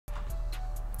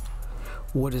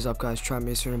What is up, guys?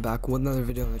 Mason back with another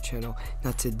video on the channel.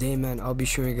 Now today, man, I'll be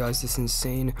showing you guys this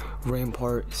insane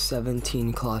Rampart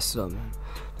 17 class setup, man.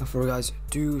 Now for guys,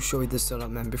 do show you this setup,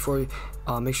 man. Before you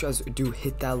make sure you guys do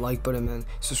hit that like button, man,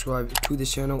 subscribe to the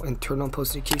channel and turn on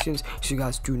post notifications so you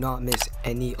guys do not miss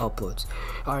any uploads.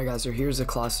 Alright guys, so here's the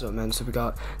class setup, man. So we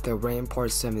got the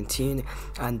Rampart 17,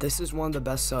 and this is one of the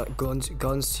best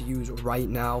guns to use right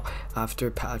now after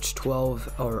patch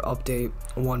 12 or update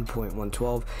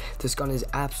 1.112. This gun is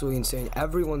absolutely insane.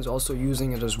 Everyone's also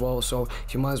using it as well, so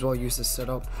you might as well use this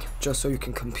setup just so you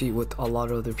can compete with a lot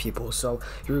of other people. So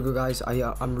here we go, guys.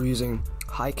 I'm using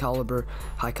high caliber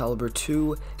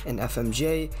 2 and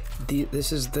FMJ.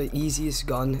 This is the easiest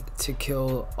gun to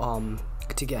kill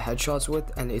to get headshots with,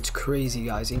 and it's crazy,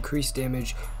 guys. Increased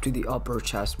damage to the upper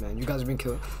chest, man. You guys have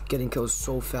been getting kills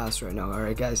so fast right now. All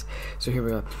right guys, so here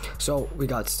we go. So we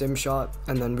got stim shot,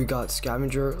 and then we got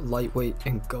scavenger, lightweight,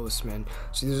 and ghost, man.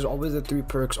 So these are always the 3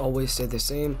 perks, always stay the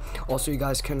same. Also, you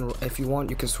guys can, if you want,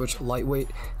 you can switch lightweight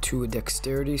to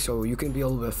dexterity, so you can be a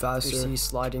little bit faster, see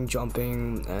sliding,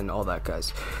 jumping, and all that,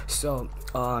 guys. So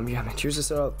yeah, man, here's the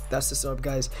setup. That's the setup,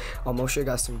 guys. I'll show you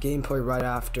guys some gameplay right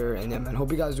after, and yeah, man, hope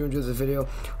you guys do enjoy the video.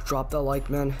 Drop that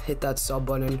like, man, hit that sub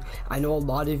button. I know a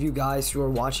lot of you guys who are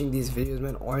watching these videos,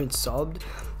 man, aren't subbed.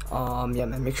 Yeah,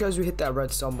 man, make sure as we hit that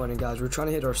red sub button, guys. We're trying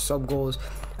to hit our sub goals,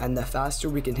 and the faster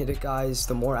we can hit it, guys,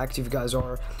 the more active you guys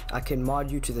are. I can mod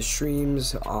you to the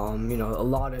streams. You know, a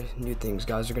lot of new things,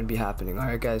 guys, are gonna be happening. All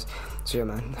right, guys. So yeah,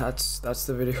 man, that's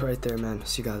the video right there, man.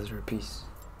 See you guys later. Peace.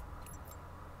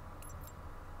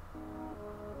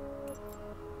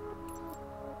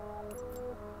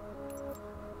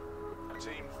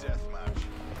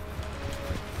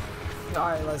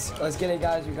 Alright, let's get it,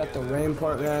 guys. We got the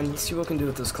Rampart, man. Let's see what we can do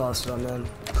with this class setup, man.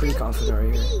 Pretty confident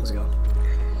right here. Let's go.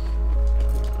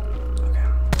 Okay.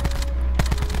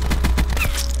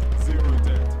 Zero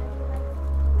dead.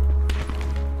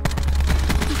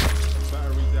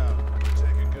 Battery down.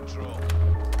 Taking control.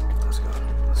 Let's go.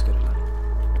 Let's get it, man.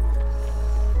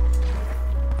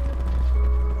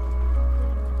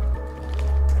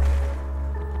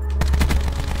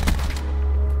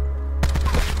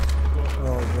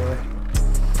 Oh boy.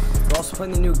 We're also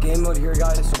playing the new game mode here,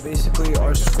 guys, so basically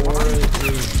our score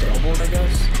is doubled, I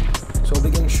guess. So we'll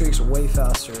be getting streaks way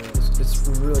faster. It's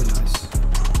really nice.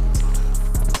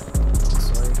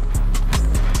 Sorry.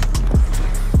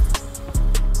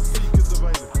 Seekers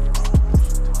available.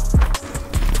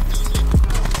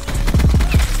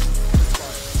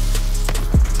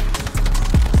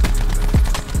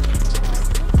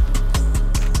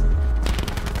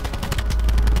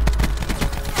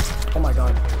 Oh my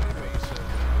god.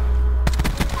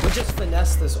 We just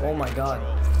finessed this, oh my god.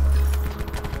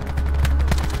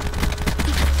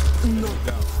 No.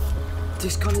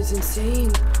 This gun is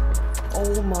insane.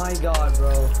 Oh my god,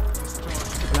 bro.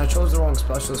 And I chose the wrong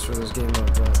specialist for this game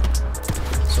mode, but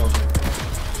it's all good.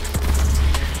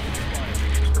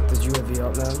 Put the UAV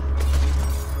up, man.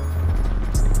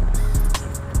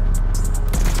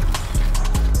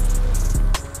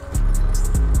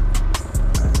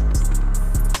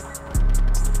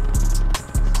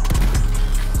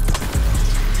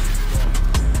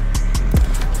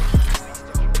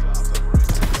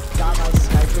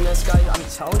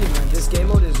 I'm telling you, man, this game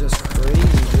mode is just crazy,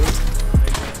 dude.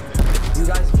 You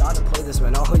guys gotta play this,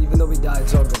 man. Oh, even though we died,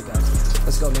 it's all good, guys.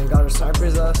 Let's go, man. Got our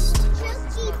sniper's vest.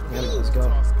 Yeah, let's go. Oh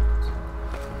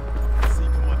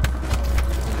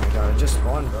my god, I just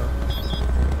spawned, bro.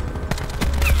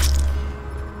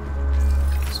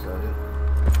 Let's go, dude.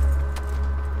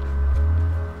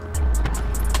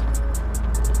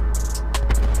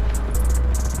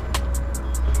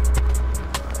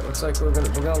 Looks like we're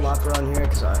gonna lap around here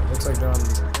because it looks like they're on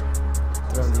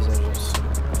these edges.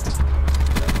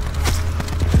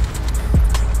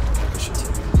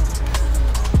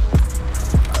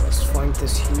 Alright, let's flank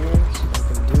this here. See what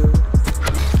we can do.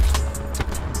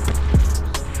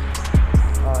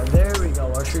 Alright, there we go.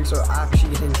 Our streaks are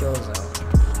actually getting kills now.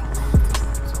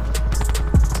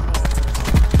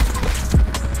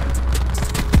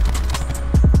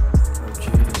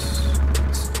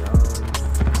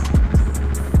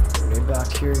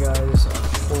 Here, guys,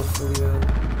 hopefully, man.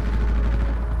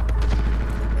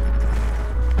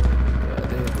 Yeah,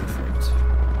 they are perfect.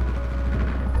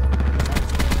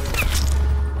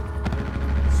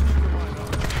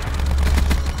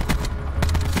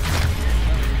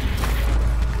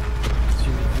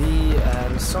 UV,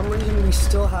 and for some reason we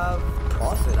still have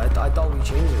profit. I thought we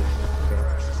changed it. Okay.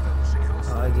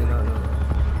 I did not know that.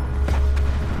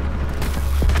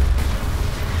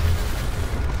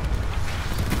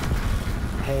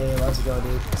 Hey, let's go,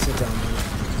 dude. Sit down, man.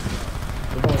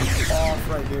 We're going off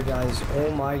right here, guys.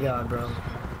 Oh my god, bro.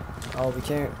 Oh, we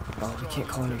can't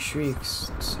call any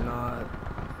shrieks. It's not.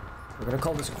 We're gonna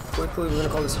call this quickly. We're gonna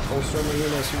call this holster over here.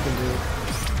 Let's see what we can do.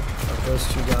 Got those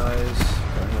two guys.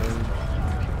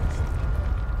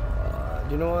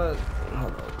 You know what?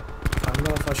 Hold on. I don't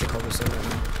know if I should call this in right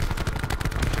now.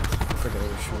 Forget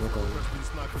it. Sure, we're going.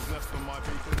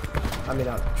 I mean,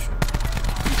 sure.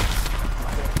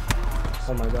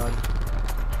 Oh my god.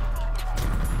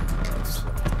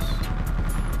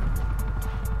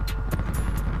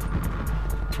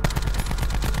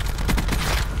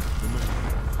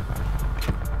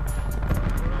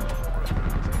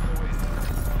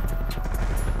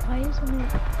 Why isn't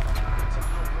it?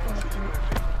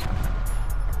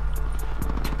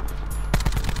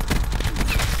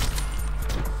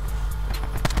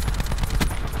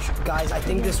 Guys, I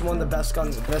think this is one of the best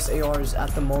guns, best ARs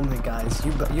at the moment, guys.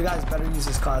 You guys better use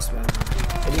this class, man.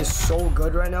 It is so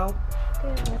good right now.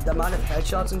 The amount of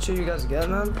headshots and shit you guys get,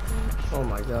 man. Oh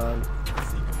my god.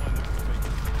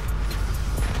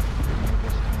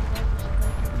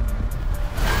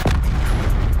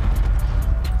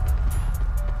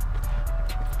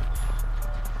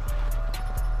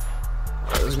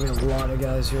 There's gonna be a lot of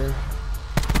guys here.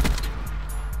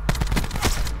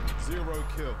 0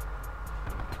 kill.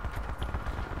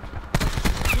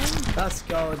 Let's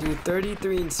go, dude.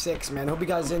 33-6, man. Hope you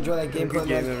guys enjoy that gameplay,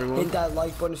 man. Hit that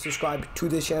like button, subscribe to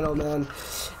the channel, man.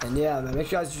 And yeah, man, make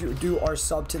sure you guys do our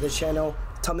sub to the channel.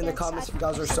 Tell me in the comments if you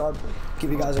guys are sub.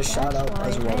 Give you guys a shout out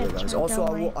as well, guys.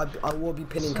 Also, I will be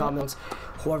pinning comments.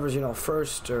 Whoever's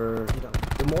first, or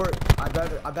the more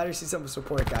I better see some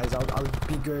support, guys. I'll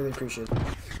be greatly appreciated.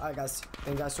 All right, guys.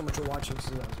 Thank you guys so much for watching.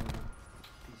 See you guys.